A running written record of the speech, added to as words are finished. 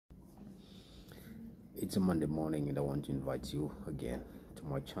It's a Monday morning and I want to invite you again to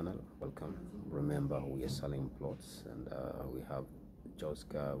my channel. Welcome. Remember, we are selling plots and we have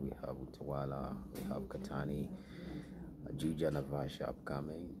Joska, we have Utawala, we have Katani, Juja Navasha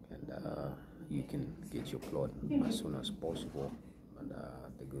upcoming, and you can get your plot as soon as possible. And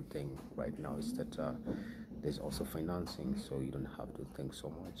the good thing right now is that there's also financing, so you don't have to think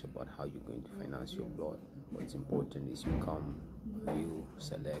so much about how you're going to finance your plot. What's important is you come, you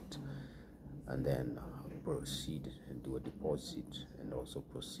select, and then proceed and do a deposit, and also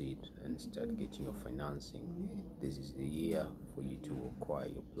proceed and start getting your financing. This is the year for you to acquire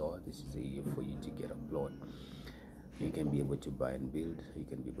your plot. This is the year for you to get a plot. You can be able to buy and build, you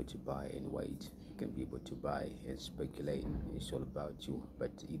can be able to buy and wait, you can be able to buy and speculate. It's all about you, but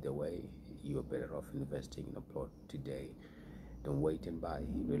either way you are better off investing in a plot today. Don't wait and buy.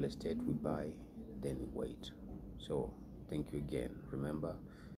 Real estate, we buy then we wait. So thank you again. Remember,